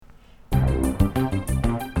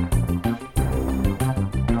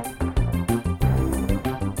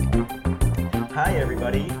Hi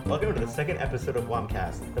everybody, welcome to the second episode of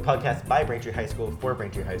WampCast, the podcast by Braintree High School for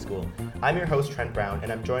Braintree High School. I'm your host Trent Brown,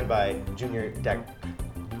 and I'm joined by Junior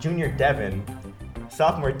Devin,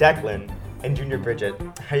 Sophomore Declan, and Junior Bridget.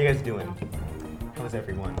 How you guys doing? How is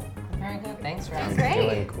everyone? Very good, thanks for That's asking. great.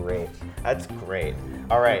 Doing great. That's great.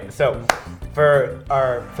 All right, so for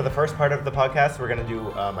the first part of the podcast, we're gonna do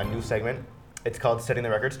a new segment. It's called Setting the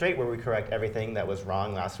Record Straight, where we correct everything that was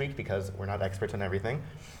wrong last week because we're not experts on everything.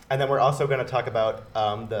 And then we're also going to talk about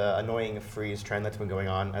the annoying freeze trend that's been going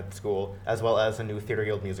on at school, as well as a new Theater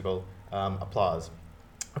Guild musical, Applause.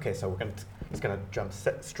 Okay, so we're just going to jump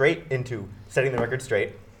straight into setting the record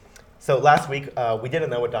straight. So last week, we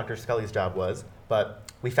didn't know what Dr. Scully's job was,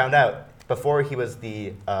 but we found out before he was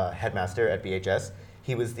the headmaster at BHS,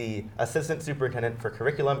 he was the assistant superintendent for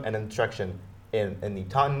curriculum and instruction in the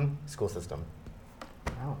Taunton school system.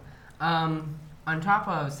 Oh. On top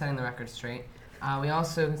of setting the record straight, we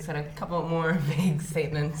also said a couple more vague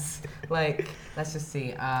statements. Like, let's just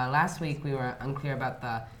see. Last week we were unclear about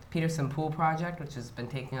the Peterson Pool project, which has been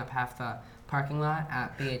taking up half the parking lot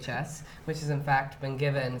at BHS, which has in fact been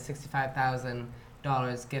given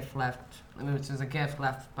 $65,000 gift left, which is a gift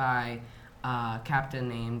left by a captain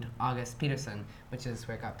named August Peterson, which is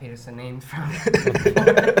where it got Peterson named from.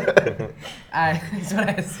 That's what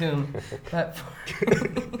I assume. But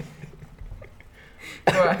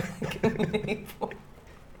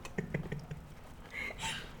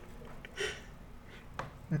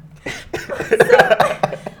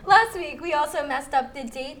Last week, we also messed up the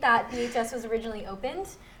date that BHS was originally opened.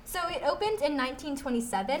 So it opened in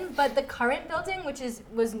 1927, but the current building, which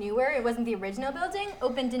was newer, it wasn't the original building,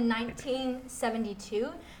 opened in 1972,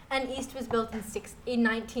 and East was built in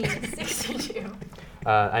 1962.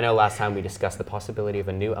 I know last time we discussed the possibility of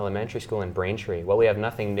a new elementary school in Braintree. Well, we have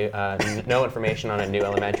nothing new, no information on a new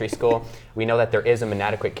elementary school. We know that there is a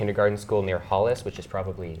Manadequit kindergarten school near Hollis, which is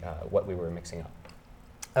probably what we were mixing up.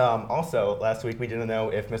 Also, last week we didn't know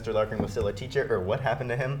if Mr. Larkin was still a teacher or what happened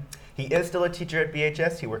to him. He is still a teacher at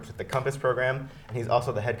BHS. He works with the Compass program, and he's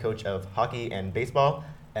also the head coach of hockey and baseball.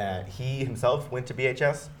 He himself went to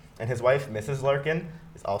BHS, and his wife, Mrs. Larkin,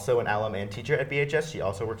 is also an alum and teacher at BHS. She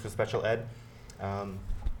also works with special ed.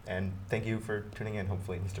 And thank you for tuning in,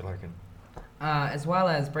 hopefully, Mr. Larkin. as well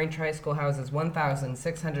as Braintree High School houses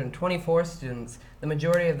 1,624 students. The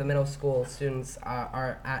majority of the middle school students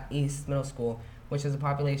are at East Middle School, which is a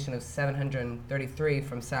population of 733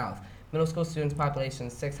 from South. Middle school students population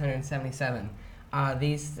is 677.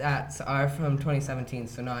 These stats are from 2017,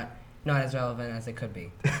 so not as relevant as it could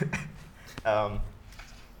be.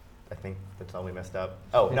 I think that's all we messed up.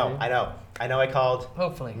 Oh, no, I know I called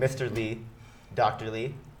Hopefully. Mr. Lee, Dr.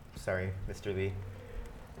 Lee. Sorry, Mr. Lee.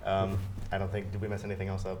 I don't think, did we mess anything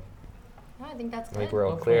else up? No, I think that's I good. think we're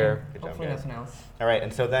all clear. Good job, Hopefully guys. nothing else. All right,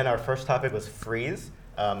 and so then our first topic was freeze.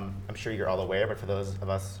 I'm sure you're all aware, but for those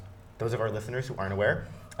of our listeners who aren't aware,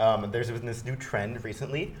 there's been this new trend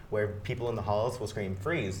recently where people in the halls will scream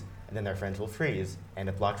freeze, and then their friends will freeze, and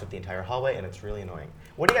it blocks up the entire hallway, and it's really annoying.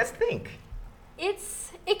 What do you guys think?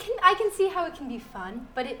 I can see how it can be fun,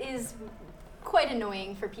 but it is quite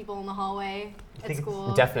annoying for people in the hallway at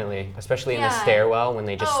school. Definitely, especially in the Yeah. stairwell when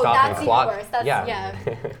they just stop and clock. That's even worse.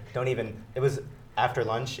 Yeah. It was after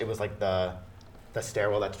lunch, it was like the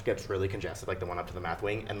stairwell that gets really congested, like the one up to the math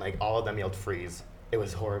wing, and like all of them yelled freeze. It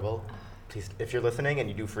was horrible. Please, if you're listening and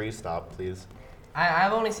you do freeze, stop, please.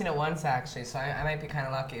 I've only seen it once actually, so I might be kind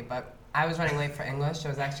of lucky, but I was running late for English. I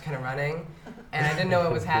was actually kind of running, and I didn't know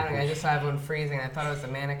what was happening. I just saw everyone freezing. I thought it was the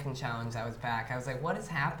mannequin challenge that was back. I was like, what is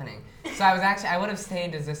happening? So I would have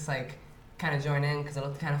stayed to just like kind of join in because it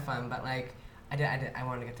looked kind of fun, but like I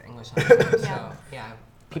wanted to get to English on time, so yeah.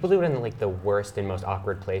 People do it in like the worst and most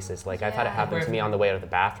awkward places. Like I've had it happen to me on the way out of the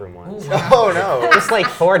bathroom once. Ooh, wow. Oh no! Just like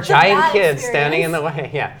four giant bad kids standing in the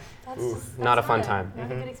experience. way. Yeah. That's not a fun time. Not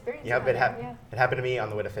a good experience. Yeah, about but it, it happened to me on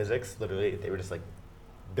the way to physics. Literally, they were just like,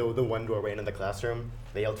 the one doorway into the classroom,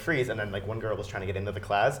 they yelled freeze, and then like one girl was trying to get into the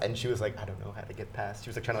class, and she was like, I don't know how to get past. She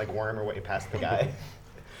was like trying to like worm her way past the guy.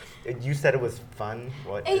 You said it was fun.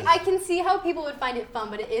 I can see how people would find it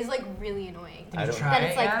fun, but it is like really annoying. I don't- Try That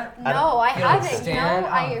it's it like, yet? no, I You don't haven't. stand? No,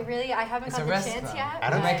 Oh. I haven't It's got a the risk, chance though. yet. I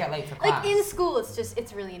don't You might think- get late for class. Like in school,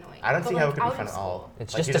 it's really annoying. I don't But, see how like, it could be out fun of at all. school.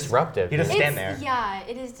 It's Like, just you disruptive. You just It's, stand there. Yeah,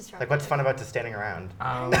 it is disruptive. Like, what's fun about just standing around?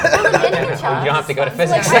 Well, the mannequin challenge You don't have to is go to fun,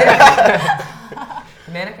 so, physics. like,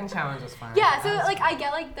 The mannequin challenge was fun. yeah, so like I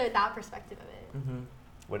get like that perspective of it. Mm-hmm.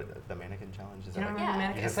 What the mannequin challenge is? You don't that remember Yeah. the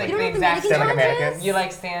mannequin? You It's just, like You the don't know what exact the Stand like a mannequin mannequin? challenge You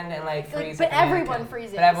like stand and like freeze. but like a everyone mannequin.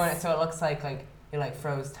 freezes. But everyone, so it looks like you like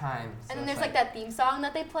froze time. So And then it's there's like that theme song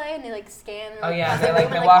that they play, and they like scan. And, Oh, like, yeah, pass they, the like,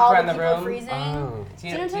 room, they and, walk all around the people room. Freezing. Oh. Do Do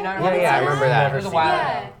you know you what not I'm remember Yeah, I talking remember about? that. It was a while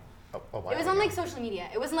Yeah. ago. It was on like social media.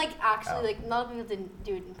 It wasn't like actually like a lot of people didn't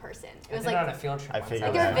do it in person. It was like on a field trip. I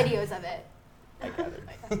figured there that were out. videos of it. I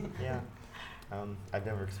gathered. Yeah. I've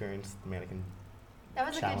never experienced the mannequin. That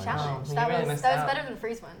was a Challenge. good challenge. Oh, you that really was missed that was out. better than the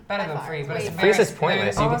freeze one. Better by than far. freeze, but Way it's better. Freeze is very-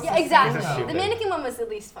 pointless. You almost Yeah, the exactly. same, though. The mannequin one was at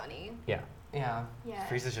least funny. Yeah. Yeah. Yeah.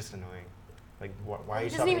 Freeze is just annoying. Like, why are you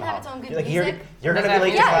It doesn't stopping even the have hop? its own good Like, music. You're gonna Does be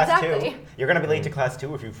late that to Yeah, class exactly. too. You're gonna be late to class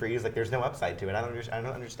too if you freeze. Like, there's no upside to it. I don't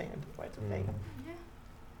understand why it's a thing.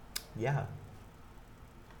 Yeah.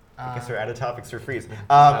 I guess we're out of topics for freeze.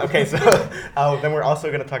 Okay, so then we're also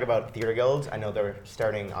going to talk about theater guilds. I know they're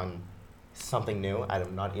starting on something new.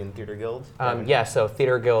 I'm not in theater guilds. Yeah, so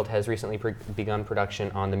Theater Guild has recently begun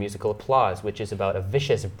production on the musical Applause, which is about a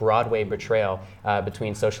vicious Broadway betrayal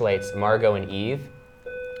between socialites Margot and Eve.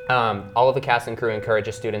 All of the cast and crew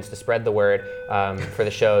encourages students to spread the word for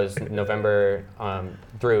the shows November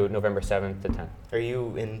through November 7th to 10th. Are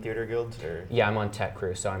you in theater guilds or? Yeah, I'm on tech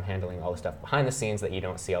crew, so I'm handling all the stuff behind the scenes that you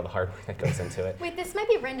don't see, all the hard work that goes into it. Wait, this might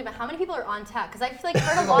be random, but how many people are on tech? Because I've like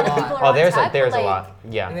heard a lot of people are Oh, on there's tech. there's but, a like, lot.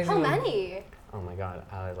 Yeah. And there's How even- many? Oh my God,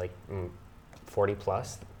 40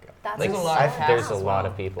 plus. That's There's a insane. lot of cast There's a as lot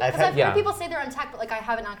well. of people. I've Because I've had- heard people say they're on tech, but like I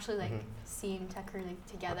haven't actually like seen tech crew like,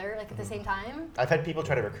 together like at the same time. I've had people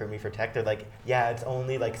try to recruit me for tech. They're like, yeah, it's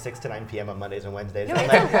only like 6 to 9 p.m. on Mondays and Wednesdays. No, And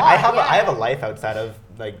it's I'm like, a lot, I have yeah. a life outside of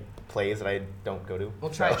like plays that I don't go to.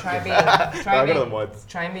 Well, try So- being I'll go to them once.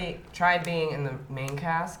 try being in the main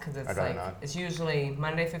cast because it's I'd rather like not. it's usually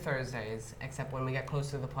Monday through Thursdays, except when we get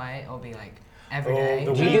closer to the play, it'll be like every Oh, day.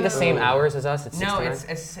 the Do you do the same Ooh. hours as us? It's 6 No, to 9?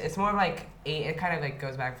 it's more like 8. It kind of like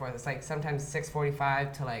goes back and forth. It's like sometimes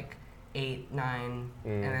 6:45 to like 8, 9,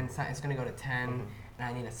 and then it's gonna go to 10, and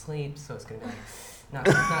I need to sleep, so it's gonna be like it's not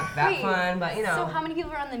that Wait, fun, but you know. So how many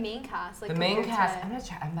people are on the main cast? Like the main compared cast.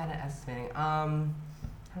 to- I'm bad at estimating.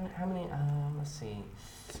 How many? Let's see.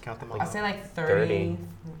 Just count them all. I'll say like 30.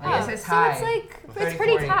 I guess Oh, it's so high. it's like 30, it's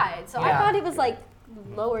pretty 40. tied. So I Yeah. thought it was like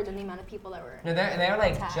lower than the amount of people that were. No, they're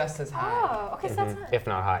like tech. just as high. Oh, okay, so that's not. If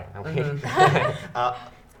not high.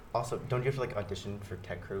 Also, don't you have to like audition for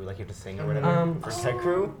tech crew? Like you have to sing or Mhm. whatever for tech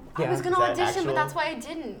crew? I was gonna Is that audition, actual? but that's why I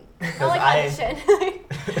didn't. I Because like I-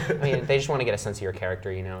 audition. I mean, they just want to get a sense of your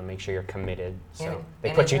character, you know, and make sure you're committed. So And- they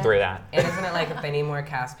and put you isn't through it- that. And isn't it like if they need more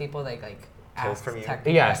cast people, they like Pull ask from you. tech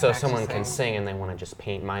people Yeah, to so if actually someone can sing and they want to just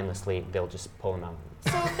paint mindlessly, they'll just pull them out.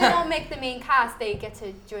 So if they don't make the main cast, they get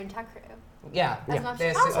to join tech crew. Yeah. As Yeah. much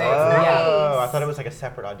There's- as they- Oh, yeah. I thought it was like a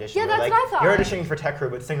separate audition. Yeah, where, that's like, what I thought. You're auditioning for tech crew,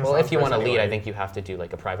 but sing a Well, song if you want first to lead, anyway. I think you have to do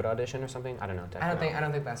like a private audition or something. I don't know. I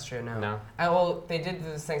don't think that's true. No. No? Well, they did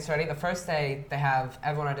this thing already. The first day they have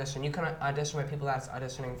everyone audition. You can audition with people that's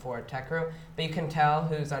auditioning for tech crew, but you can tell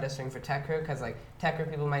who's auditioning for tech crew because like tech crew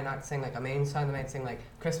people might not sing like a main song. They might sing like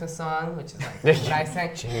Christmas song, which is like what I sing.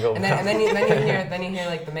 Jingle And then bells. you hear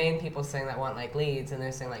like the main people sing that want like leads, and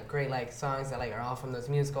they're singing like great like songs that like are all from those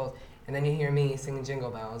musicals. And then you hear me singing Jingle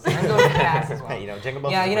Bells. I'm going to pass as well. You know, Jingle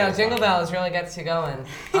Bells. Yeah, is you a know, great Jingle song. Bells really gets you going.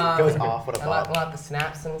 Goes off. What a a lot bop. the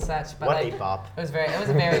snaps and such. But What like, a bop. it was very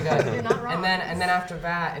good. You're not wrong. And then after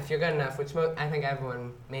that, if you're good enough, which I think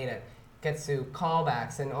everyone made it, gets to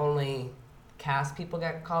callbacks, and only cast people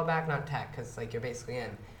get called back, not tech, because like you're basically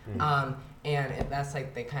in. That's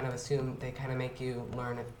like they kind of assume they kind of make you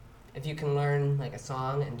learn if you can learn like a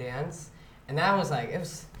song and dance, and that was like it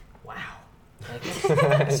was wow. Like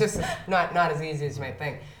it's just not as easy as you might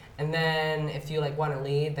think. And then if you like want to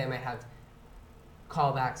lead, they might have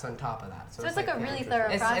callbacks on top of that. So it's like a really thorough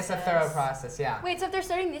It's process. a thorough process, yeah. Wait, so if they're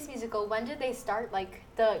starting this musical, when did they start like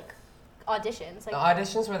the auditions? The Like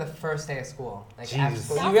auditions were the first day of school. Like Jeez. after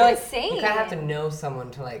school. That's you really insane. you kind of have to know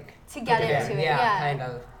someone to like to get put into it, Yeah, yeah. kind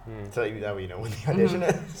of. So that way you know when the audition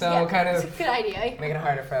is. So Yeah, kind it's of a good idea. make it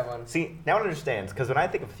harder for everyone. See, now it understands, because when I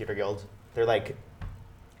think of theater guilds, they're like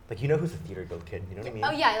you know who's a theater guild kid, you know what I mean?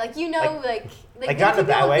 Oh yeah, like you know, like like, there not are in a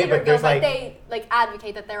bad people in way, theater but there's, guilds, like- they like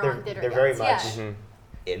advocate that they're on theater They're very guilds, much yeah.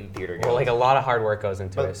 in theater guilds. Well, like a lot of hard work goes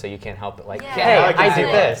into But- it, so you can't help it. Like, Yeah. hey, Now I can I see did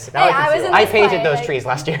why. this. Now I can I see was in why. I this painted play, those like- trees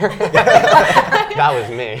last year. That was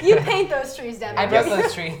me. You paint those trees, Devin. I broke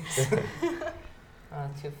those trees.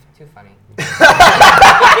 Too funny.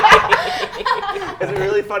 Is it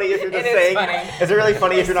really funny if you're just It is saying? funny. Is it really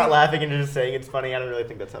funny if you're not laughing and you're just saying it's funny? I don't really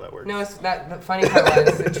think that's how that works. No, the funny part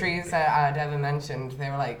was the trees that Devin mentioned. They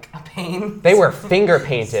were like a pain. They were finger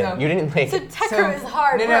painted. So- you didn't like. So tech crew is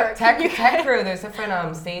hard no, work. Tech You crew. There's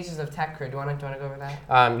different stages of tech crew. Do you want to go over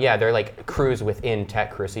that? Yeah, they're like crews within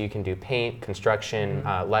tech crew, so you can do paint, construction,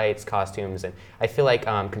 lights, costumes, and I feel like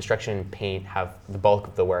construction and paint have the bulk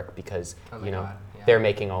of the work because Oh my you know God, yeah. they're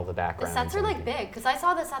making all the The backgrounds. sets are and like everything. big because I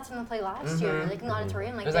saw the sets in the play last year, like in the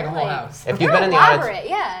auditorium. Like It was like they're a whole house. If they're you've been in the elaborate, audit-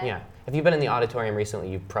 yeah. Yeah, if you've been in the auditorium recently,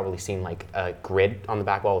 you've probably seen like a grid on the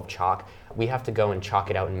back wall of chalk. We have to go and chalk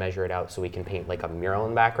it out and measure it out so we can paint like a mural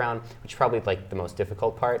in the background, which is probably like the most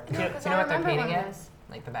difficult part. Do you know what they're painting yet?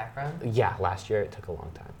 Like the background? Yeah, last year it took a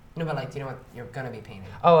long time. No, but like, do you know what you're gonna be painting?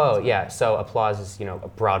 Oh, yeah. So Applause is, a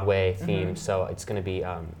Broadway theme. So it's going to be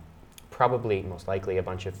probably, most likely, a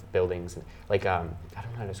bunch of buildings. Like, I don't know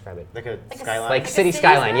how to describe it. Like a skyline? Like city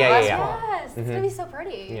skyline. Yeah. Yes, it's gonna be so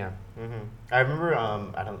pretty. Yeah. I remember,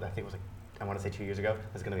 I think it was like, I want to say 2 years ago.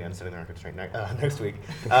 It's going to be on Setting the Record Straight next week.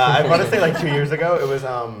 I want to say like 2 years ago, it was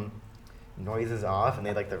Noises Off, and they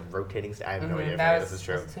had like the rotating, I have no idea if this is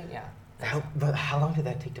true. Yeah. But how long did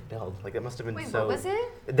that take to build? Like it must have been Wait, so. what was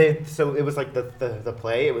it? So it was like the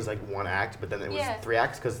play. It was like one act, but then it was 3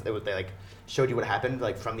 acts because they like showed you what happened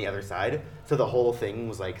like from the other side. So the whole thing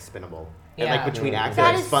was like spinnable. And like between acts, that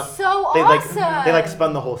they like is spun. so awesome. They like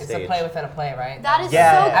spun the whole It's stage. a play within a play, right? That is so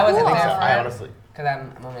yeah, cool. I wasn't there so. for I it. honestly. Because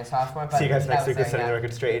I'm only a sophomore. But See you guys next week. Setting the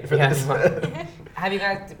Record Straight for this. Have you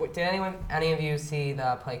guys? Did any of you see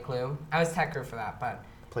the play Clue? I was tech group for that, but.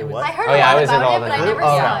 Play what? I heard a lot about it, but I never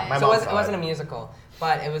saw yeah. it. My So mom it saw wasn't a musical,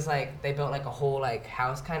 but it was like they built like a whole like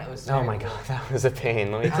house kind of. It was. Oh my god, that was a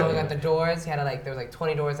pain. Let me Oh, tell we you. got the doors. You had to like there was like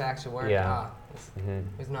 20 doors that actually worked. Yeah. It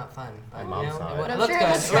was not fun. But, My mom saw it. It I'm looked sure good.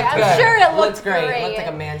 it looks great. I'm good. sure it looks looked great. great. It looked like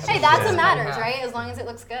a mansion. Hey, that's what Yeah. matters, right? As long as it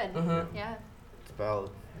looks good. Yeah. It's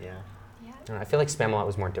about I feel like Spamalot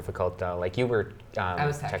was more difficult though. Like you were I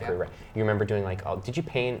was tech, right? You remember doing like, did you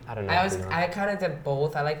paint? I don't know. I kind of did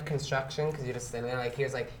both. I liked construction because you just sit there like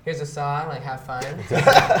here's a saw, like have fun.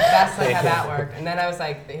 That's like how that worked. And then I was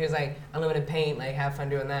like, here's like unlimited paint, like have fun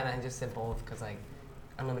doing that. And I just did both because like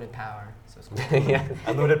unlimited power. So it's cool. Yeah.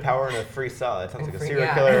 unlimited power and a free saw. That sounds like a Free- serial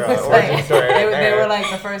yeah. killer It's origin like- story. Right They there. were like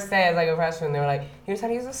the first day as like a freshman. They were like, here's how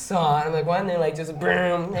to use a saw. And I'm like, what? And they're like, just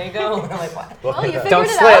boom, there you go. And I'm like, what? Well, you figured Don't it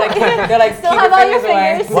slip. out. They're like, Still keep have your all your fingers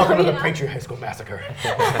away. fingers. Welcome to the Yeah. Braintree High School Massacre.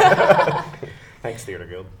 Thanks, Theater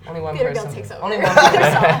Guild. Only one Theater person. Guild takes over.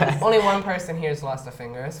 Only one person here has lost a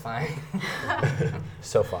finger. It's fine.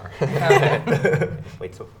 So far.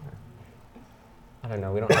 Wait, so far. I don't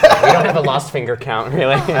know. We don't have a lost finger count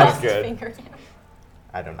really. That's good. Finger.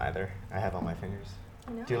 I don't either. I have all my fingers.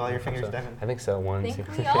 No. Do you have all your fingers, So, Devin? I think so. I 1, think 2.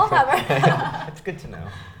 we all have our. It's good to know.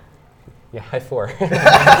 Yeah, I 4.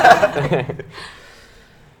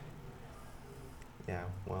 Yeah,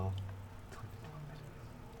 well.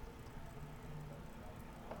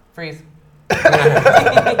 Freeze. I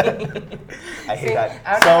hate See, that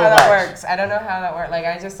I don't so know how much. that works. I don't know how that works. Like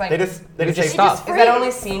I just like. They just You just say stop. Is that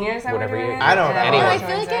only seniors that Whatever were doing you- it? I don't know. Anyone. I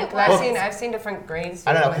feel like it I've was. I've seen different grades.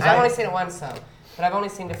 I don't know, doing it. 'cause I've I- only seen it once though, but I've only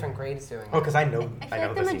seen different grades doing it. Oh, because I know I feel the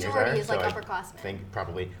like the seniors majority are, is like so I upperclassmen. think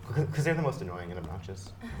probably because they're the most annoying and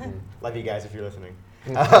obnoxious. Love you guys if you're listening.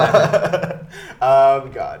 God,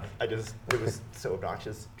 it was so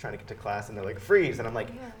obnoxious trying to get to class and they're like freeze and I'm like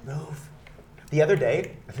move. The other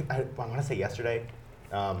day, I want to say yesterday,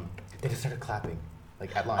 they just started clapping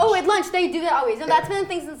like at lunch. Oh, at lunch they do that always. No, that's been the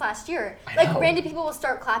thing since last year. I Like know. random people will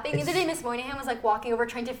start clapping. The other day, Miss Moynihan was like walking over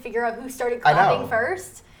trying to figure out who started I know. clapping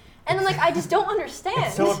first, and I'm like, I just don't understand.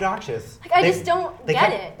 It's so obnoxious. Like, I just don't get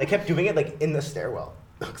kept, it. They kept doing it like in the stairwell.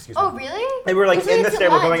 Excuse me. Oh, really? They were like Usually in the it's at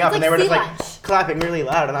stairwell lunch. going up, It's and they were like just sea like lunch. clapping really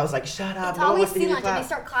loud, and I was like, "Shut up! It's No one always wants to sea hear you lunch, and they clap."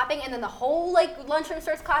 start clapping, and then the whole like lunchroom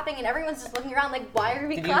starts clapping, and everyone's just looking around like, why are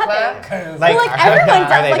we Did you clapping? clap? Like, Well, like everyone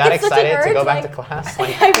does. Are they Like that it's such an excited to urge, go back like, to class? I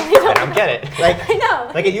Like, really I don't get it. Like, I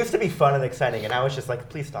know. like it used to be fun and exciting, and now it's just like,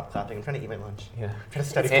 please stop clapping. I'm trying to eat my lunch. Yeah. I'm trying to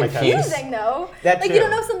study for In my peace. test. Confusing though. That Like too. you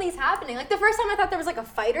don't know something's happening. Like the first time I thought there was like a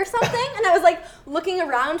fight or something, and I was like looking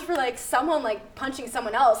around for like someone like punching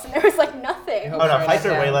someone else, and there was like nothing. Oh no, Sorry, fights that's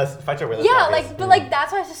are way down. less. Fights are way less. Yeah, obvious. like but like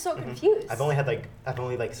that's why I was just so confused. I've only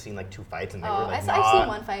seen like 2 fights, and they Oh, were like I've not seen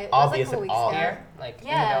one fight. It was, like, obvious a couple at weeks all. ago. Here, like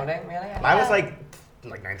Yeah. in the building, really? Mine was Yeah. like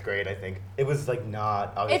 9th grade, I think. It was like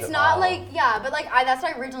not obvious It's at not all. like but like that's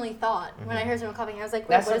what I originally thought when I heard someone clapping. I was like,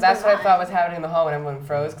 wait, That's what what, is that's going what I thought on? was happening in the hall when everyone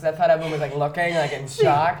froze, because I thought everyone was like looking, like in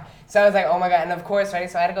shock. So I was like, oh my god! And of course, right?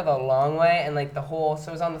 So I had to go the long way, and like the whole.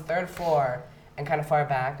 So it was on the 3rd floor and kind of far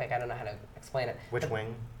back. Like I don't know how to explain it. Which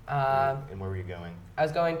wing? Um, And where were you going? I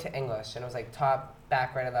was going to English, and it was like top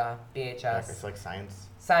back right of the BHS. It's like science.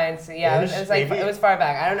 Science, yeah, it was like Maybe. it was far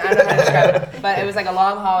back. I don't know how to describe it, but it was like a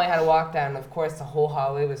long hallway. I had to walk down. And of course, the whole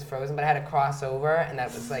hallway was frozen, but I had to cross over, and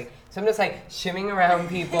that was like so. I'm just like shimmying around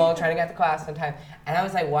people, trying to get to class on time, and I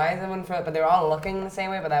was like, "Why is everyone frozen?" But they were all looking the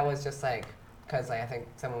same way. But that was just like because like I think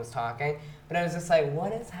someone was talking. But I was just like,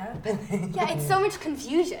 "What is happening?" Yeah, it's so much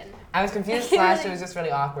confusion. I was confused. I last really- year was just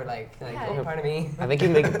really awkward. Like Yeah. oh, pardon me. I think you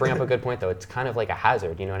bring up a good point though. It's kind of like a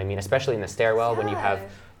hazard, you know what I mean? Especially in the stairwell when you have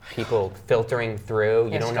people filtering through.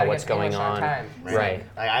 You Yeah, don't just know gotta what's get going English on on. time. Right.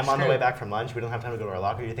 I'm on the True. way back from lunch. We don't have time to go to our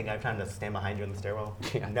locker. You think I have time to stand behind you in the stairwell?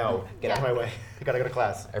 Yeah. No, get out of my way. You gotta go to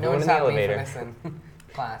class. Everyone no in the one stopped me elevator. from missing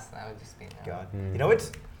class. That would just be God. Mm. You know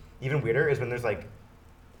what's even weirder is when there's like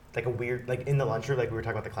a weird, like in the lunchroom, like we were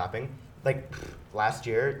talking about the clapping. Like last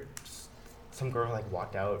year, some girl like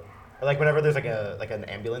walked out. Or like whenever there's like an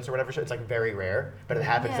ambulance or whatever, it's like very rare, but it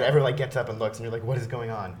happens. And everyone like gets up and looks, and you're like, what is going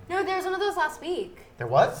on? No, there was one of those last week. There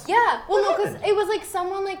was? Yeah. Well, no, What because happened? it was like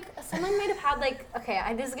someone might have had like, okay,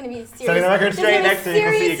 this is gonna be serious. Setting the record this is straight gonna be next week.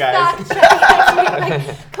 We'll see you serious guys. fact-checking next week,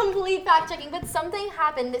 like complete fact checking. But something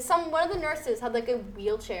happened. That one of the nurses had like a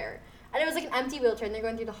wheelchair, and it was like an empty wheelchair, and they're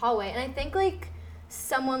going through the hallway, and I think like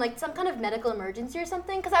someone like some kind of medical emergency or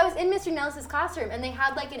something, because I was in Mr. Nellis's classroom and they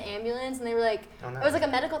had like an ambulance and they were like, Oh, no. it was like a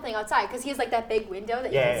medical thing outside because he has like that big window that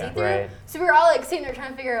you Yeah, can yeah. see through. Right. So we were all like sitting there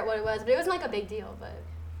trying to figure out what it was, but it wasn't like a big deal. But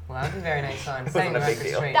Well, that would be very nice on It setting the wasn't a big record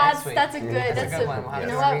deal. straight that's next week. that's a good That's a that's good one. We'll have you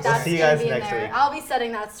to know what research. that's See you gonna guys be in next there. week. I'll be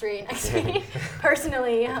setting that straight next week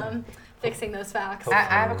personally. Fixing those facts. I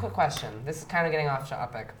have a quick question. This is kind of getting off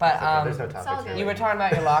topic, but There's no all topics good. here. you were talking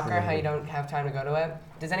about your locker, how you don't have time to go to it.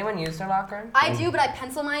 Does anyone use their locker? I do, but I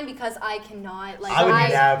pencil mine because I cannot like I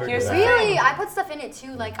would never do here's that. the really I put stuff in it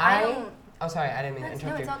too. Like I don't. Oh, sorry, I didn't mean to No,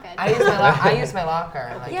 interrupt it's you. all good. I use my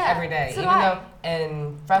locker like Yeah, every day. so do Even I. though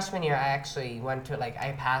in freshman year I actually went to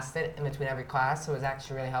I passed it in between every class, so it was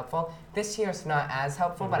actually really helpful. This year it's not as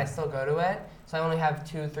helpful, but I still go to it. So I only have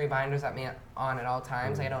 2-3 binders at me on at all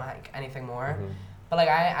times. Like I don't have anything more. But like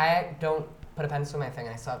I don't put a pencil in my thing.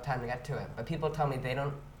 I still have time to get to it. But people tell me they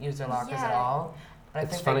don't use their lockers at Yeah. all. But I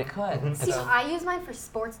It's think funny. they could. See, So, I use mine for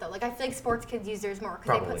sports though. Like I feel like sports kids use theirs more because they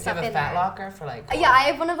Probably. put do you stuff have a in fat there. locker for like? Yeah, I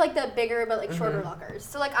have one of like the bigger but like shorter lockers.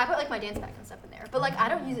 So like I put like my dance bag and stuff in there. But like I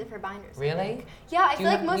don't use it for binders. I Really? think. Yeah, I Do feel you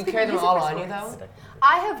like have- most you people carry them use all it for on you, sports. though?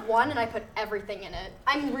 I have one and I put everything in it.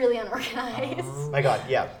 I'm really unorganized. My God,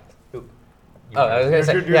 yeah. Ooh. Oh, I was gonna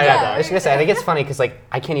say, You're yeah, good, I was gonna say, I think it's funny because like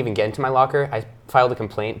I can't even get into my locker. I filed a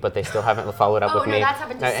complaint, but they still haven't followed up Oh, with no, me. that's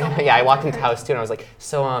happened to so many Yeah, I times, walked I've into heard. house too, and I was like,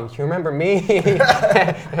 so you remember me?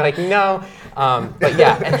 They're like, no. But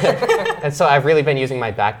yeah, and so I've really been using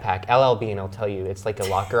my backpack, LLB, and I'll tell you, it's like a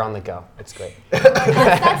locker on the go. It's great.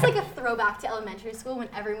 That's like a throwback to elementary school when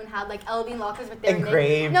everyone had like LB lockers with their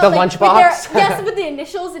Engraved. The like, lunchbox? with their- yes, with the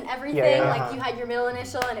initials and everything. Yeah, yeah. Like you had your middle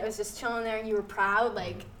initial and it was just chilling there and you were proud.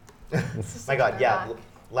 Like, it's just My a God, yeah. throwback.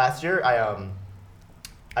 Last year,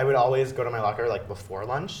 I would always go to my locker like before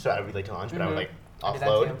lunch, so I would be late to lunch, but I would like I do that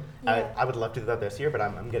offload. too. Yeah. I would love to do that this year, but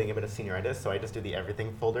I'm getting a bit of senioritis, so I just do the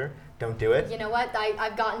everything folder. Don't do it. You know what?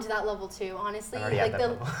 I've gotten to that level too. Honestly, I'm already like at the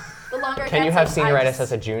that level. the longer. it Can you gets, have like, I senioritis just-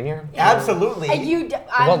 as a junior? Absolutely. I'm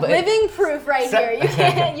Well, but- living proof right Se- here. You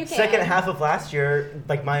can't. You can't. Second half of last year,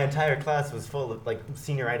 like my entire class was full of like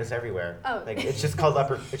senioritis everywhere. Oh. Like it's just called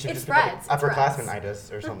upper. It should It just be called spreads, it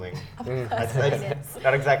upperclassmenitis or something. That's Upperclassmenitis.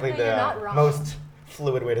 not exactly No, you're the not wrong. most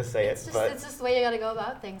fluid way to say It's it, just but it's just the way you gotta go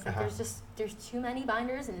about things. Like Uh-huh. there's too many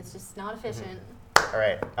binders and it's just not efficient. all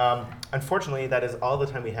right. Unfortunately, that is all the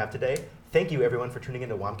time we have today. Thank you, everyone, for tuning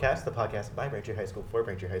into WampCast, the podcast by Braintree High School for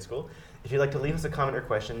Braintree High School. If you'd like to leave us a comment or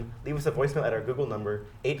question, leave us a voicemail at our Google number,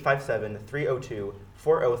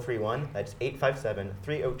 857-302-4031. That's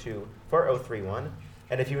 857-302-4031.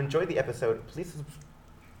 And if you enjoyed the episode, please...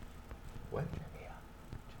 What?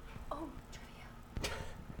 Oh, trivia.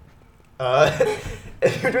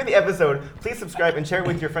 If you enjoyed the episode, please subscribe and share it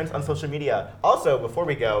with your friends on social media. Also, before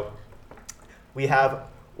we go, we have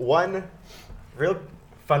one real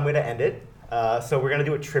fun way to end it. So we're going to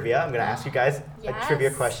do a trivia. I'm going to ask you guys a Yes. trivia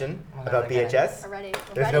question Oh, about okay. BHS. Already.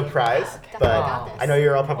 There's no prize, Definitely but got this. I know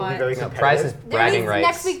you're all probably What? very So competitive. prize is There bragging is- rights.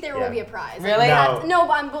 Next week there Yeah. will be a prize. Really? No,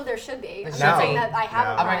 well, there should be. I'm There not should saying be. that I have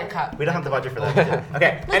No. a I'll bring a prize. cup. We don't have the budget for that.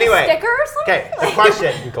 Okay, Like anyway. a sticker or something? Okay, the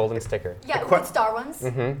question. Golden sticker. Yeah, The with Star ones.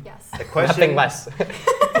 Mm-hmm. Yes. The question. Nothing less.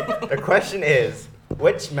 The question is,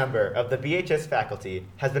 which member of the BHS faculty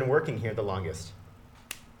has been working here the longest?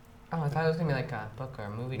 Oh, I thought it was gonna be like a book or a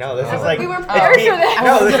movie. No, trivia. this I is was like we weren't prepared B- for this.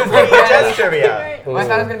 No, this is BHS trivia. Right. Oh, I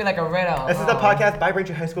thought it was gonna be like a riddle. This is the Oh. podcast by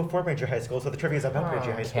Braintree High School for Braintree High School, so the trivia is about Oh.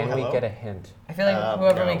 Braintree High School. Can we Hello? get a hint? I feel like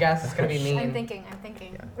whoever no. we guess is gonna be mean. I'm thinking.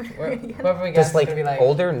 Whoever we guess Does is like gonna be like.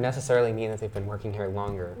 older necessarily mean that they've been working here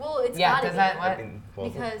longer? Well, it's Yeah, gotta does be. that I what? mean, well,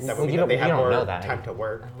 Because- that Well, would you mean that don't- they you have don't more know that. time to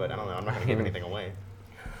work, but I don't know. I'm not going to give anything away.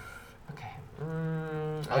 Okay.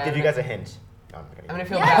 I'll give you guys a hint. No, I'm not I'm gonna gonna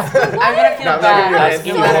feel Yes, bad. what? I'm gonna feel No, I'm not bad. giving you a hint.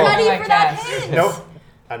 Asking So better. ready Like for that guess. hint. Nope.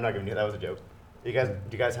 I'm not giving you. That was a joke. Do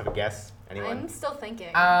you guys have a guess? Anyone? I'm still thinking.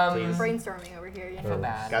 Please. Brainstorming over here. You I know. feel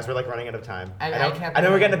bad. Guys, we're like running out of time. I know, can't I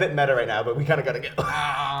know we're think. getting a bit meta right now, but we kind of got to go.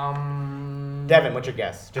 Devin, what's your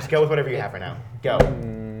guess? Just go with whatever you have right now. Go.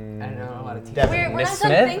 don't know a lot of teachers. Devin. We're Miss not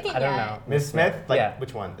done Smith? thinking I don't yet. know. Miss Smith? Like, Yeah.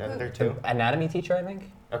 which one? There are The two? anatomy teacher, I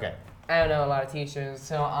think. Okay. I don't know a lot of teachers,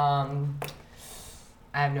 so I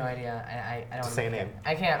have no idea. I don't Just say a wanna- name.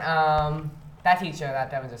 I can't. That teacher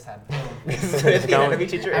that Devin just said. Miss Smith, the anatomy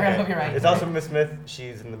teacher? I Okay. hope you're right. It's also Miss Smith.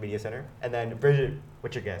 She's in the media center. And then Bridget,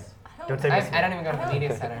 what's your guess? Don't say Miss Smith. I don't even go to the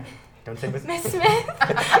media center. Don't say Miss Miss Smith. Smith.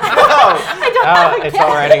 It's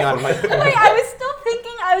all writing on my. Wait, I was still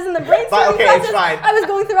thinking. I was in the brainstorming But, okay, it's process. fine. I was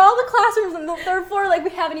going through all the classrooms on the third floor. Like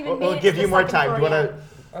we haven't even made We'll it give to you the more second time. Do you floor want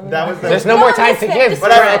to? That was the. There's no more time to Miss give. Smith.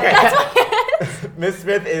 Whatever. Okay. Miss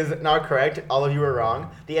Smith is not correct. All of you are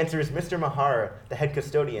wrong. The answer is Mr. Mahar, the head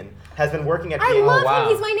custodian, has been working at I the. love wow. him.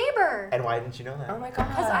 He's my neighbor. And why didn't you know that? Oh my god.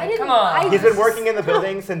 'Cause I didn't- Come on. I- He's been working in the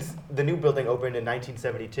building since the new building opened in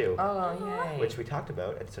 1972, Oh yay. which we talked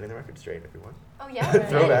about at Setting the Record Straight, everyone. Oh yeah,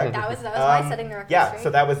 Throwback. that was my setting the record Yeah, straight. so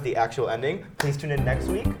that was the actual ending. Please tune in next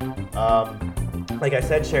week. Like I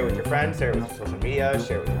said, share it with your friends, share it with your social media,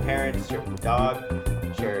 share it with your parents, share it with your dog,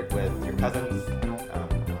 share it with your cousins,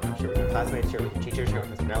 share it with your classmates, share it with your teachers, share it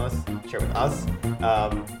with Mr. Nellis, share it with us.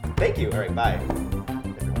 Thank you. All right, bye.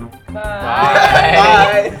 Bye.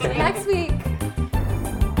 Bye. See you next week.